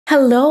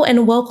Hello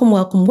and welcome,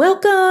 welcome,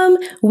 welcome.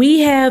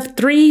 We have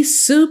 3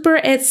 super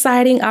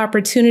exciting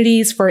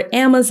opportunities for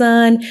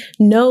Amazon.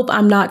 Nope,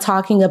 I'm not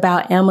talking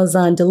about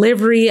Amazon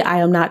delivery. I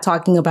am not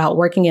talking about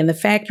working in the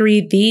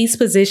factory. These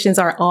positions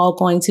are all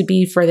going to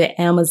be for the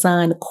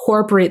Amazon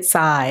corporate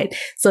side.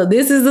 So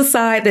this is the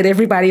side that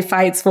everybody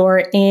fights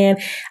for. And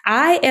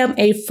I am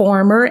a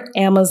former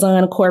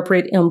Amazon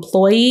corporate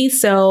employee.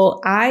 So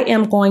I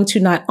am going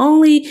to not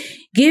only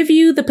give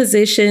you the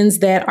positions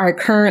that are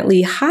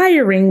currently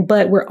hiring,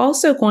 but we're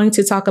also going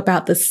to talk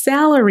about the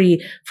salary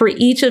for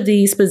each of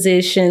these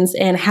positions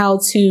and how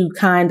to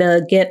kind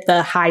of get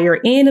the higher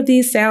end of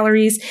these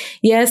salaries.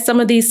 Yes, some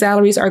of these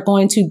salaries are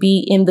going to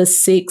be in the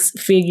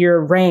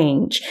 6-figure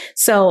range.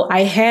 So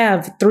I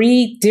have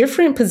 3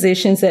 different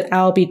positions that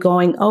I'll be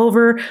going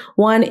over.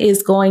 One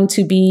is going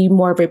to be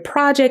more of a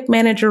project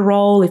manager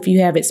role if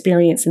you have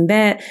experience in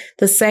that.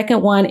 The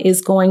second one is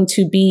going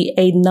to be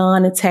a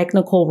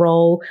non-technical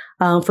role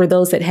for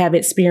those that have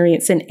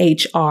experience in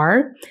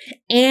HR.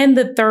 And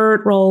the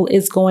third role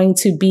is going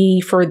to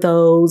be for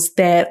those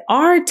that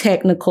are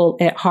technical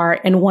at heart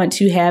and want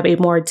to have a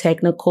more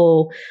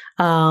technical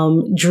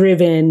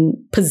driven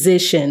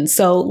position.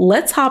 So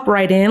let's hop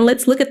right in.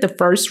 Let's look at the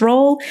first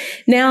role.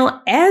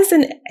 Now, as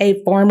a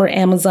former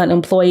Amazon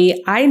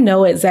employee, I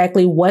know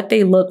exactly what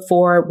they look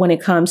for when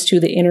it comes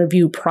to the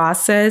interview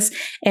process.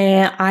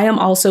 And I am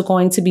also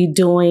going to be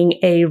doing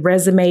a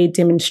resume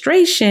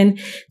demonstration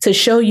to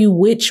show you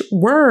which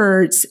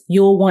words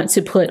you'll want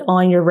to put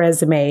on your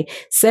resume.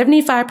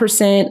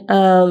 75%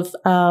 of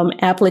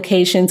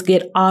applications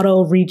get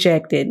auto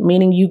rejected,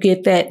 meaning you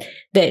get that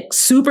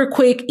super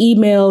quick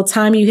email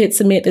time you hit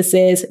submit that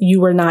says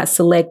you were not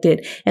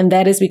selected. And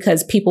that is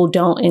because people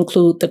don't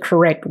include the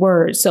correct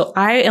words. So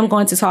I am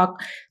going to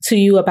talk to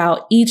you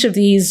about each of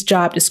these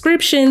job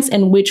descriptions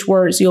and which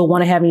words you'll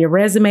want to have in your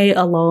resume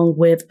along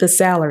with the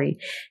salary.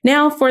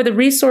 Now, for the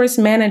resource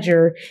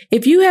manager,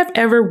 if you have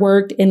ever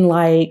worked in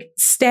like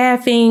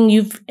staffing,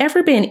 you've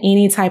ever been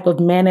any type of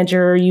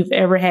manager, you've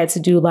ever had to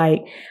do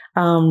like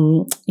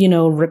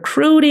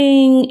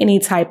recruiting, any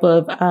type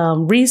of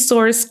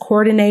resource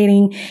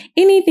coordinating,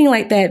 anything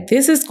like that,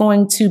 this is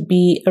going to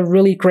be a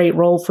really great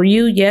role for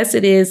you. Yes,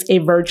 it is a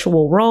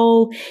virtual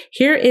role.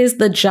 Here is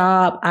the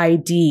job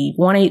ID,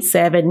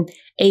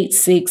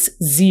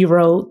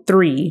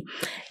 1878603.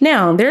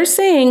 Now, they're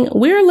saying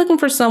we're looking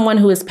for someone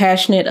who is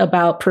passionate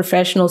about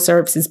professional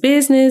services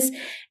business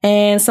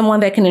and someone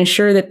that can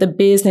ensure that the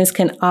business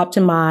can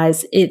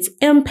optimize its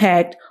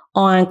impact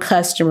on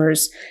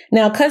customers.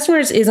 Now,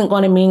 customers isn't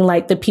going to mean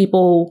like the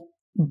people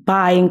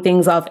buying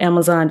things off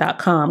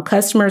Amazon.com.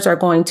 Customers are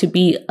going to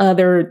be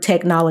other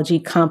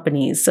technology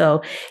companies.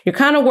 So you're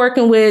kind of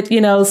working with,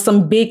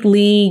 some big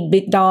league,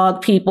 big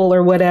dog people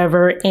or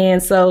whatever.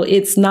 And so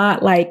it's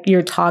not like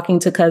you're talking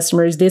to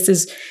customers.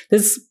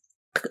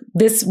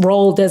 This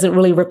role doesn't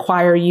really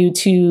require you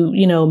to,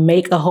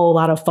 make a whole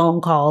lot of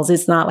phone calls.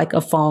 It's not like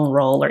a phone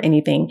role or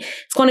anything.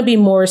 It's going to be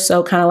more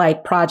so kind of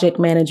like project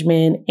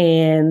management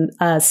and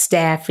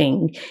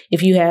staffing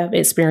if you have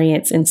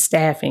experience in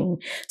staffing.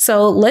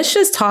 So let's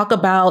just talk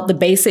about the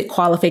basic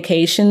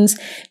qualifications.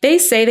 They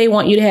say they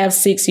want you to have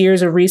 6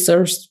 years of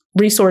resource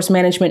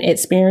management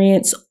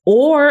experience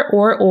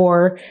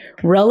or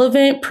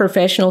relevant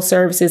professional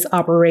services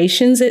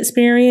operations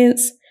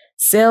experience,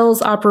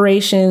 sales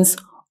operations,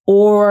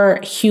 or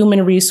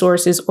human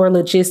resources or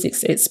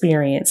logistics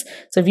experience.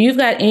 So if you've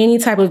got any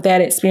type of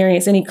that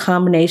experience, any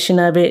combination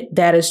of it,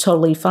 that is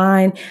totally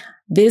fine.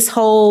 This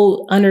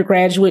whole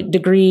undergraduate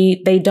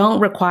degree, they don't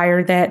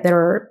require that.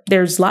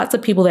 There's lots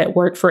of people that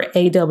work for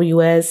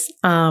AWS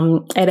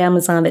at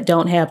Amazon that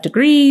don't have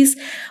degrees,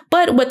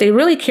 but what they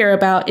really care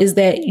about is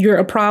that you're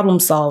a problem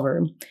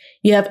solver.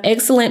 You have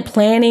excellent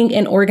planning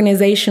and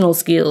organizational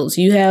skills.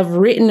 You have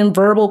written and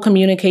verbal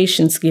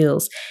communication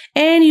skills,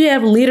 and you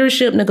have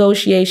leadership,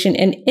 negotiation,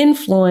 and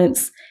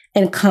influence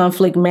and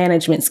conflict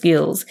management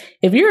skills.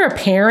 If you're a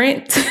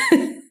parent,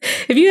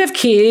 if you have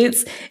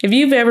kids, if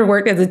you've ever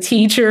worked as a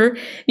teacher,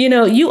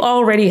 you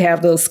already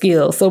have those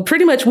skills. So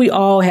pretty much we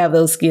all have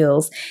those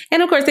skills.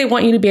 And of course, they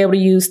want you to be able to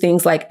use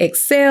things like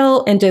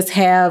Excel and just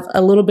have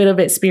a little bit of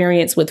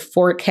experience with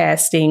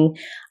forecasting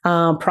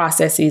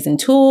processes and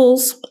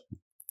tools.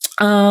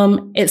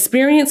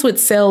 Experience with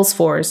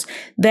Salesforce,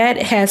 that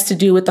has to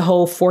do with the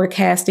whole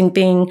forecasting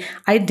thing.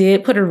 I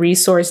did put a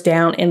resource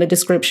down in the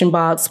description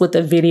box with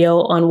a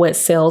video on what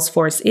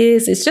Salesforce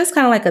is. It's just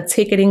kind of like a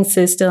ticketing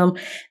system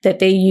that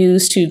they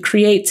use to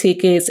create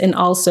tickets, and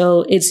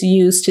also it's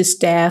used to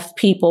staff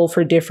people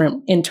for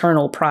different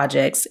internal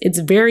projects. It's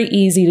very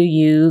easy to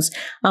use,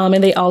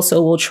 and they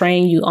also will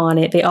train you on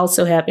it. They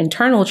also have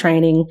internal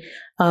training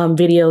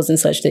videos and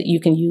such that you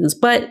can use.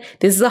 But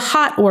this is a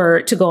hot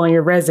word to go on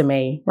your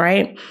resume,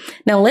 right?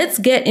 Now let's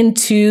get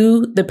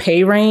into the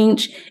pay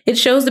range. It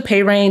shows the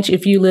pay range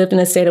if you lived in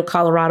the state of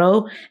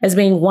Colorado as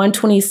being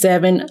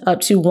 127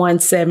 up to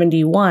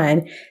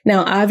 171.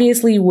 Now,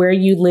 obviously where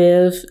you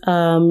live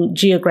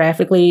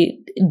geographically,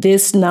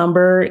 this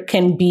number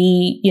can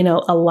be,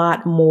 a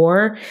lot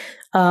more.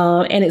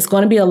 And it's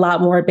going to be a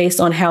lot more based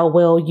on how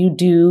well you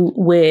do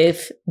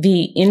with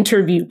the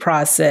interview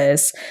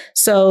process.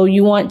 So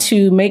you want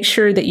to make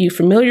sure that you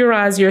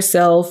familiarize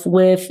yourself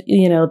with,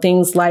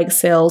 things like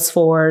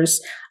Salesforce.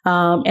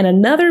 And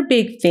another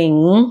big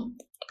thing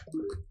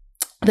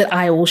that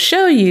I will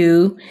show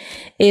you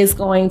is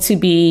going to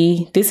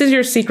be, this is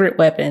your secret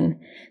weapon,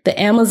 the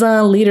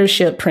Amazon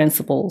leadership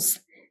principles.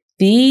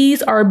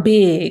 These are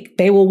big.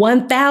 They will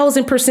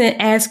 1000%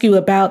 ask you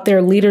about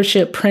their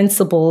leadership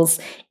principles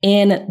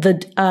in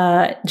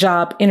the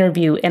job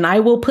interview. And I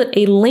will put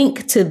a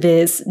link to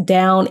this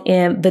down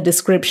in the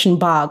description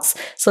box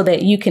so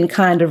that you can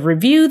kind of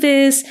review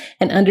this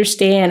and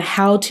understand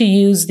how to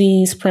use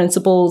these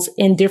principles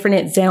in different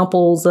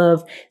examples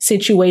of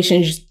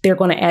situations they're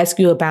going to ask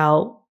you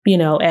about.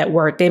 At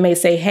work. They may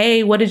say,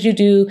 hey, what did you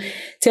do?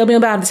 Tell me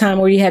about the time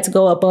where you had to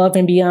go above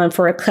and beyond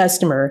for a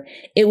customer.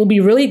 It would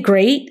be really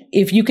great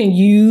if you can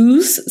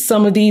use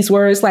some of these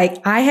words like,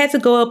 I had to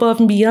go above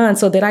and beyond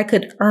so that I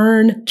could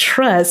earn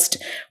trust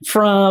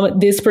from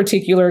this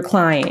particular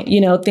client,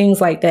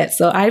 things like that.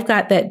 So I've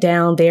got that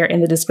down there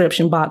in the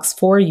description box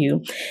for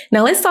you.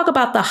 Now let's talk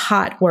about the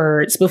hot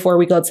words before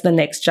we go to the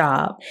next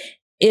job.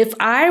 If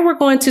I were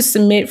going to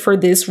submit for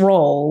this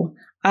role,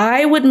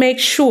 I would make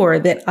sure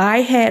that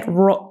I had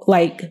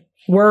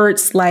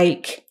words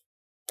like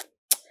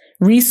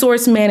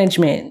resource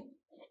management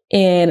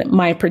in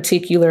my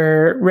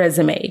particular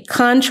resume,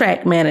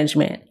 contract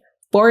management,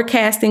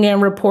 forecasting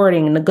and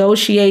reporting,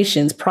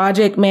 negotiations,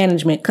 project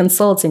management,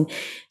 consulting.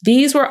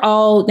 These were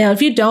all, now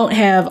if you don't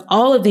have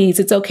all of these,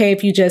 it's okay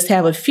if you just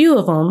have a few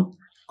of them.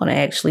 I'm going to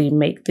actually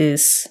make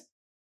this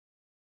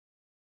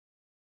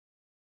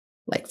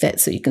like that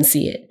so you can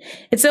see it.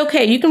 It's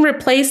okay. You can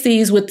replace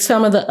these with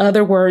some of the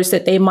other words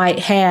that they might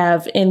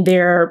have in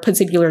their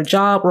particular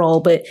job role,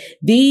 but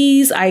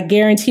these, I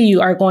guarantee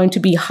you, are going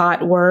to be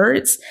hot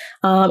words.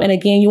 And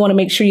again, you want to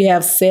make sure you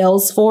have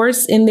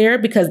Salesforce in there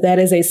because that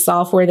is a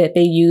software that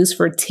they use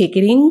for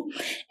ticketing.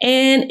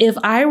 And if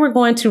I were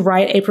going to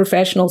write a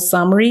professional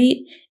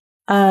summary,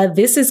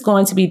 this is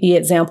going to be the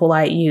example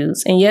I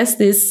use. And yes,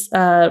 this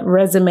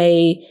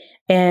resume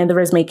and the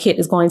resume kit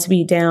is going to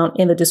be down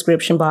in the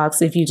description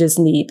box if you just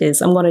need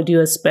this. I'm going to do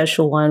a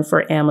special one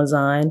for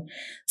Amazon.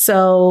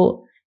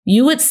 So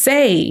you would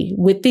say,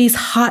 with these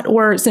hot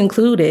words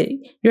included,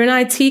 you're an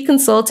IT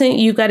consultant,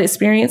 you've got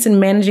experience in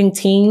managing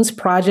teams,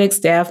 projects,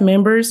 staff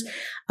members.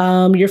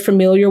 You're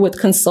familiar with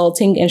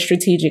consulting and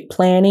strategic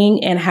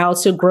planning and how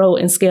to grow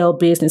and scale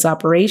business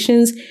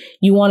operations.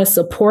 You want to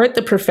support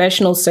the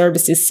professional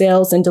services,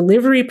 sales, and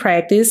delivery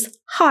practice,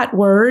 hot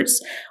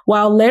words,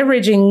 while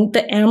leveraging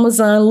the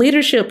Amazon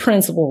leadership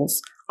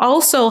principles.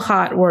 Also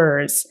hot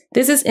words.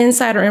 This is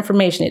insider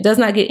information. It does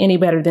not get any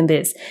better than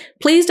this.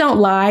 Please don't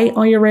lie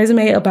on your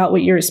resume about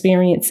what your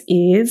experience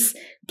is.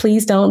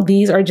 Please don't.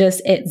 These are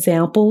just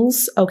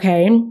examples,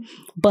 okay?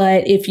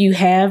 But if you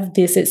have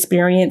this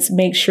experience,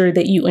 make sure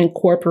that you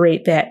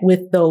incorporate that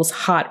with those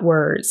hot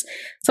words.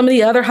 Some of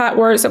the other hot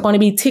words are going to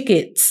be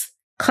tickets,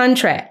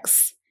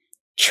 contracts,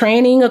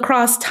 training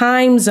across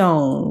time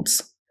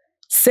zones,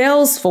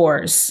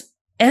 Salesforce,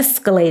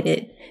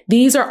 escalated.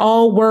 These are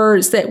all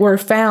words that were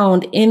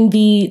found in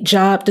the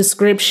job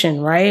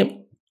description, right?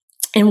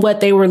 And what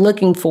they were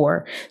looking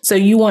for. So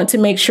you want to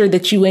make sure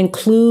that you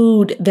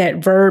include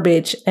that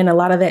verbiage and a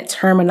lot of that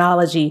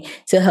terminology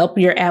to help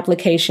your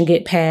application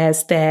get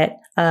past that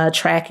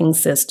tracking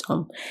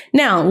system.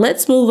 Now,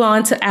 let's move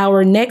on to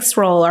our next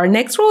role. Our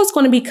next role is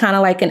going to be kind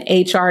of like an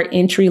HR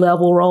entry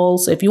level role.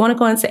 So if you want to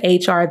go into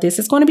HR, this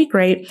is going to be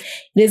great.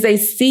 It is a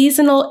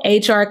seasonal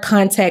HR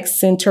contact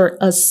center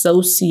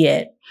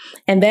associate.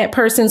 And that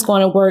person's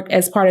going to work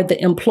as part of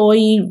the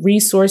Employee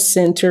Resource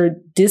Center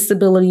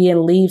Disability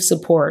and Leave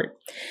Support.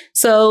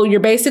 So you're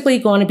basically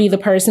going to be the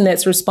person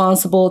that's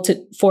responsible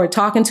for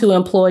talking to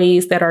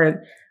employees that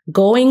are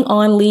going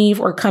on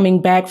leave or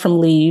coming back from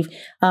leave.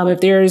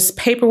 If there's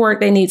paperwork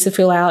they need to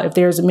fill out, if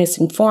there's a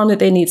missing form that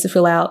they need to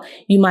fill out,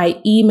 you might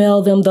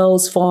email them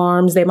those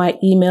forms. They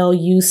might email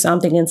you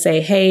something and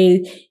say,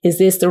 hey, is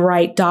this the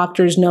right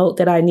doctor's note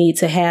that I need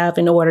to have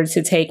in order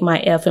to take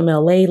my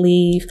FMLA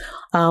leave?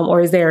 Or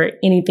is there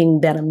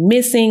anything that I'm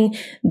missing?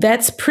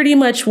 That's pretty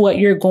much what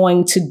you're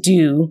going to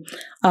do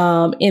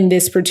in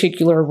this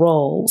particular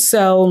role.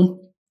 So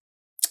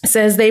it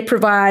says they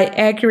provide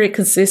accurate,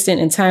 consistent,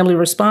 and timely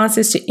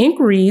responses to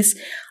inquiries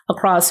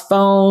across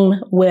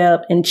phone,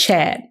 web, and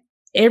chat.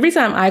 Every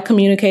time I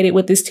communicated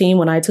with this team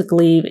when I took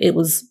leave, it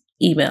was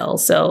email.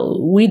 So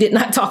we did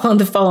not talk on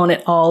the phone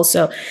at all.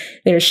 So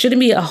there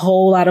shouldn't be a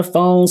whole lot of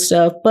phone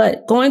stuff,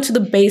 but going to the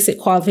basic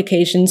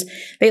qualifications,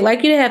 they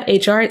like you to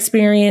have HR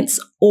experience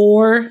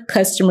or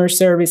customer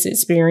service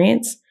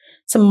experience,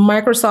 some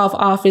Microsoft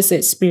Office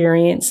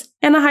experience,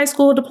 and a high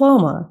school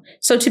diploma.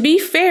 So to be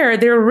fair,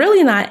 they're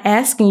really not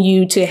asking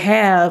you to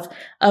have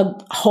a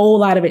whole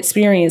lot of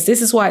experience.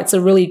 This is why it's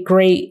a really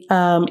great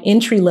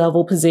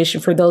entry-level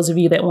position for those of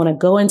you that want to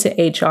go into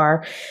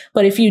HR.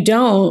 But if you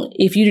don't,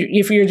 if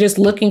you're just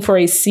looking for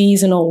a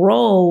seasonal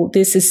role,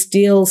 this is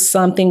still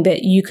something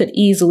that you could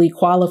easily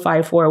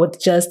qualify for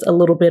with just a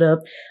little bit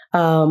of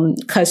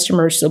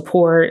customer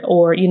support,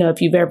 or, you know,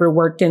 if you've ever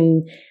worked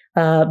in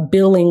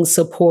billing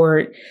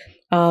support,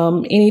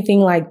 anything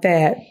like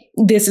that,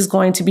 this is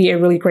going to be a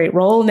really great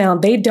role. Now,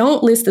 they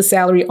don't list the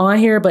salary on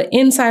here, but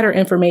insider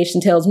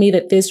information tells me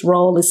that this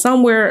role is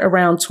somewhere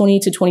around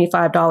 $20 to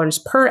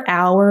 $25 per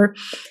hour,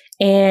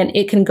 and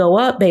it can go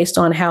up based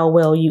on how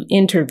well you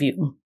interview.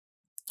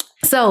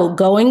 So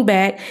going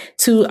back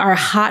to our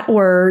hot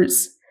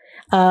words,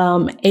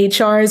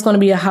 HR is going to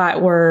be a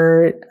hot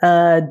word,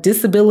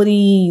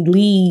 disability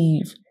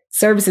leave,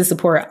 services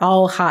support,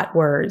 all hot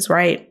words,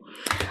 right?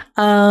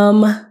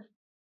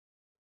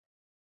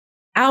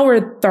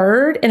 Our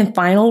third and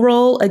final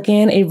role,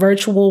 again, a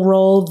virtual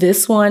role.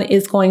 This one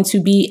is going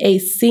to be a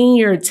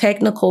senior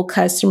technical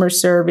customer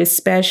service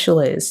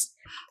specialist.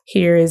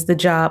 Here is the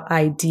job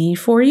ID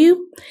for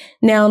you.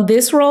 Now,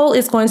 this role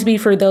is going to be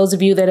for those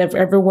of you that have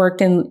ever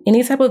worked in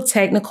any type of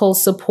technical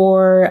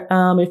support.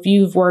 If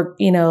you've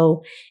worked, you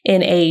know,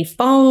 in a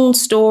phone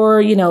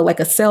store, you know, like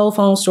a cell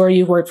phone store,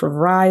 you've worked for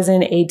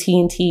Verizon,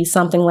 AT&T,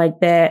 something like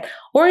that.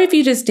 Or if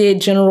you just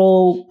did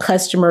general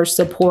customer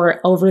support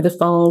over the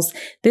phones,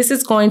 this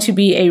is going to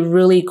be a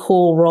really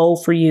cool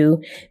role for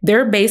you.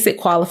 Their basic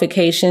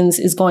qualifications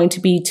is going to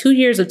be 2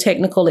 years of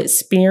technical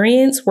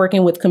experience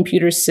working with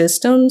computer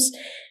systems,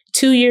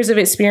 2 years of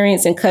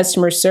experience in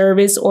customer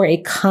service or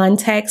a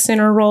contact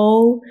center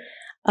role.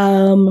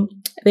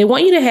 They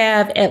want you to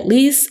have at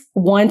least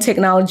one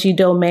technology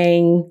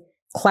domain,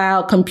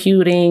 cloud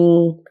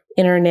computing,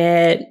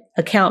 internet,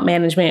 account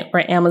management,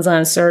 or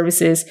Amazon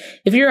services.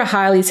 If you're a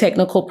highly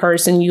technical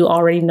person, you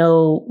already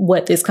know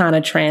what this kind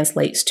of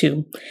translates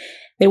to.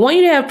 They want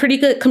you to have pretty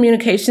good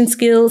communication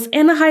skills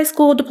and a high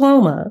school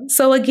diploma.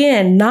 So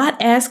again,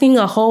 not asking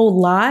a whole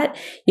lot.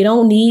 You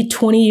don't need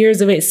 20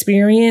 years of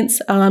experience.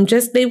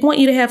 They want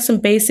you to have some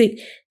basic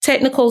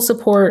technical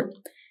support,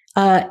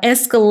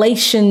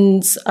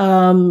 escalations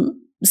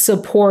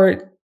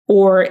support,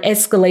 or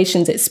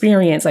escalations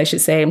experience, I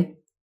should say.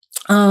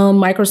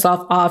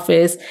 Microsoft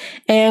Office,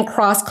 and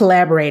cross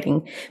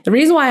collaborating. The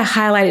reason why I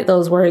highlighted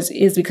those words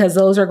is because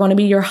those are going to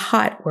be your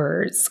hot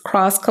words: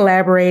 cross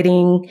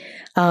collaborating,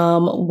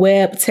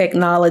 web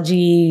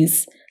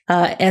technologies,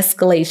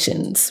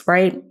 escalations,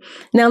 right?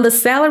 Now, the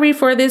salary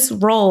for this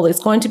role is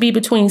going to be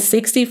between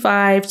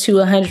 $65,000 to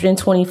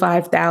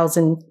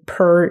 $125,000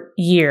 per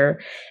year.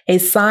 A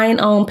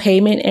sign-on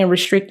payment and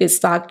restricted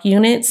stock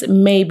units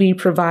may be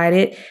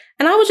provided.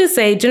 And I would just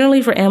say,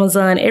 generally for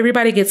Amazon,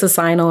 everybody gets a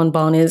sign-on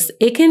bonus.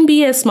 It can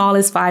be as small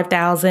as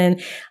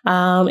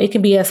 $5,000. It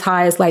can be as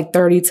high as like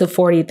 $30,000 to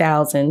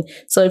 $40,000.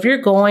 So if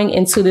you're going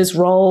into this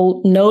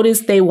role,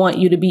 notice they want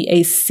you to be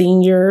a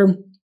senior.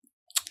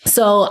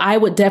 So I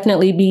would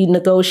definitely be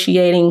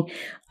negotiating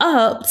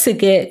up to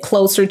get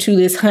closer to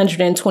this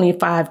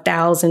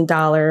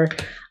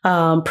 $125,000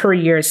 per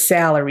year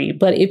salary.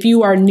 But if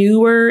you are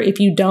newer, if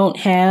you don't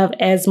have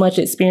as much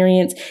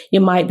experience, you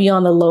might be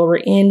on the lower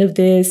end of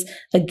this.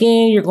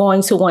 Again, you're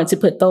going to want to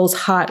put those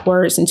hot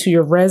words into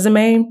your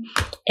resume.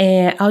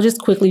 And I'll just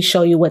quickly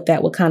show you what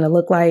that would kind of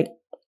look like.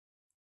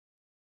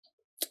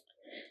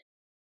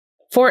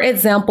 For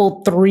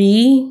example,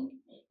 3,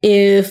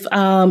 if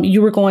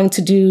you were going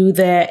to do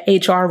that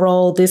HR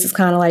role, this is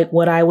kind of like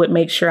what I would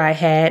make sure I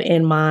had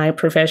in my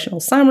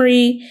professional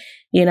summary.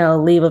 You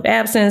know, leave of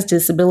absence,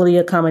 disability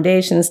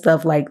accommodation,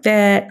 stuff like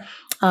that.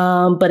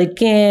 But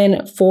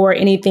again, for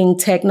anything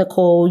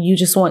technical, you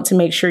just want to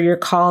make sure you're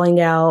calling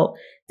out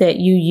that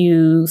you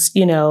use,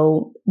 you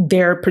know,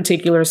 their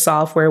particular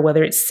software,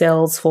 whether it's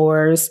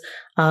Salesforce.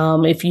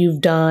 If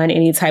you've done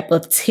any type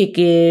of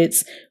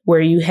tickets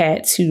where you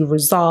had to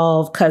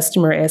resolve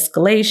customer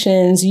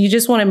escalations, you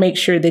just want to make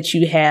sure that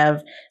you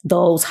have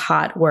those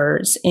hot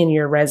words in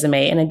your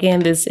resume. And again,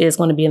 this is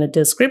going to be in the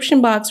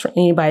description box for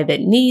anybody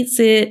that needs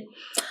it.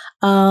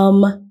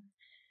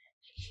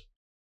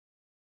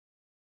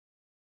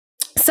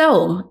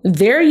 So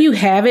there you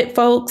have it,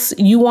 folks.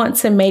 You want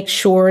to make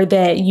sure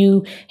that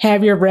you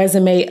have your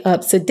resume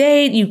up to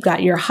date. You've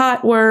got your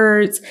hot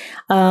words,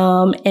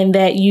 and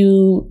that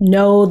you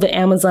know the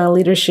Amazon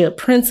leadership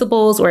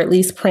principles, or at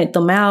least print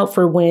them out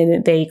for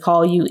when they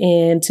call you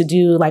in to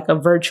do like a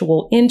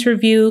virtual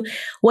interview.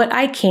 What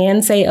I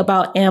can say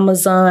about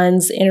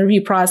Amazon's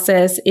interview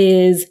process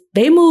is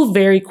they move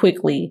very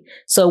quickly.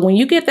 So when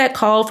you get that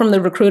call from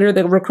the recruiter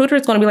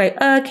is going to be like,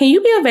 can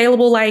you be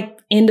available like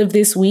end of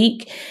this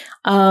week?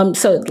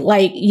 So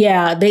like,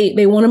 yeah,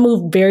 they want to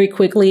move very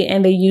quickly,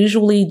 and they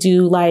usually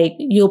do like,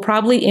 you'll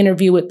probably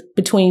interview with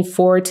between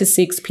 4 to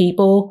 6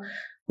 people,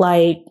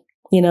 like,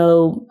 you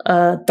know,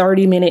 a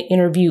 30-minute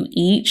interview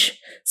each.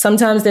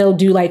 Sometimes they'll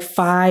do like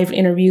 5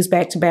 interviews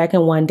back to back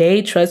in one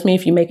day. Trust me,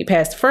 if you make it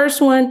past the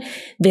first one,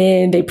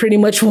 then they pretty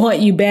much want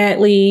you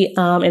badly,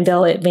 and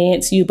they'll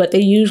advance you, but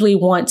they usually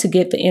want to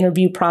get the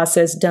interview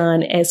process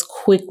done as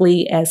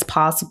quickly as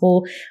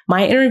possible.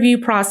 My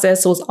interview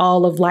process was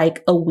all of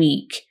like a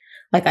week.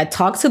 Like I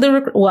talked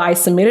to I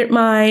submitted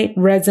my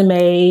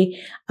resume.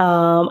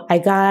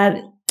 I got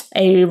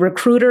a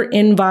recruiter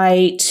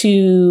invite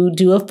to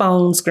do a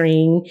phone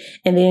screen,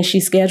 and then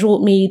she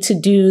scheduled me to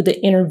do the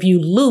interview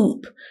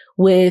loop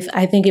with,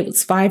 I think it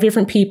was 5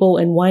 different people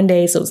in one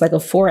day. So it was like a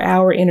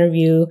 4-hour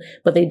interview,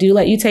 but they do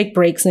let you take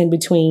breaks in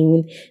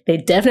between. They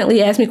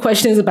definitely asked me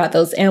questions about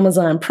those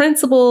Amazon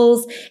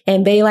principles,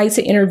 and they like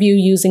to interview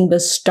using the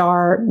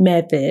STAR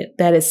method.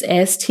 That is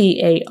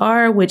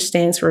STAR, which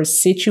stands for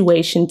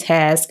situation,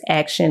 task,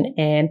 action,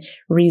 and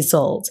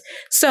result.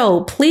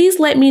 So please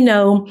let me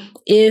know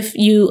if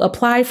you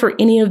apply for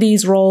any of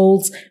these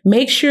roles.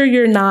 Make sure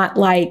you're not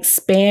like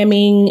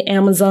spamming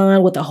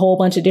Amazon with a whole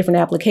bunch of different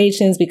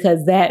applications,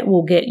 because that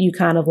will get you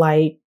kind of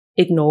like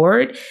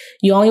ignored.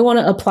 You only want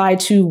to apply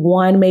to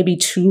 1, maybe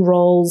 2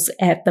 roles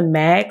at the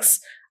max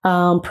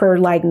per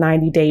like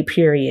 90-day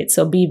period.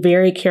 So be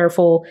very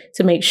careful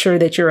to make sure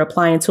that you're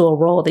applying to a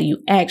role that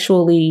you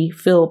actually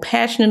feel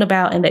passionate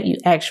about and that you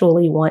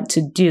actually want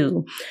to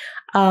do.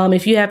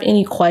 If you have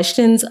any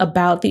questions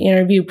about the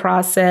interview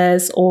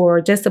process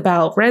or just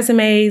about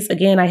resumes,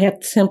 again, I have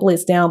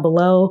templates down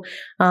below,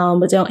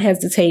 but don't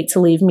hesitate to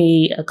leave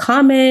me a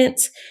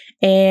comment.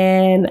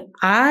 And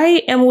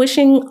I am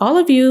wishing all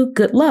of you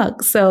good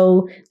luck.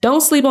 So don't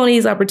sleep on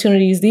these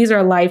opportunities. These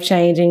are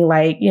life-changing.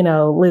 Like,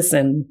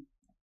 listen,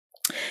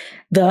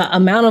 the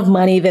amount of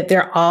money that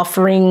they're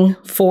offering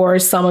for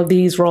some of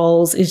these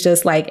roles is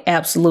just like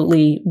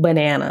absolutely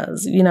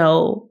bananas.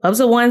 Up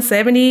to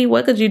 170.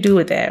 What could you do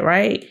with that,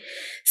 right?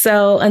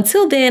 So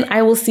until then,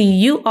 I will see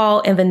you all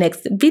in the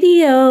next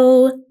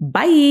video.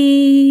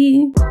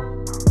 Bye.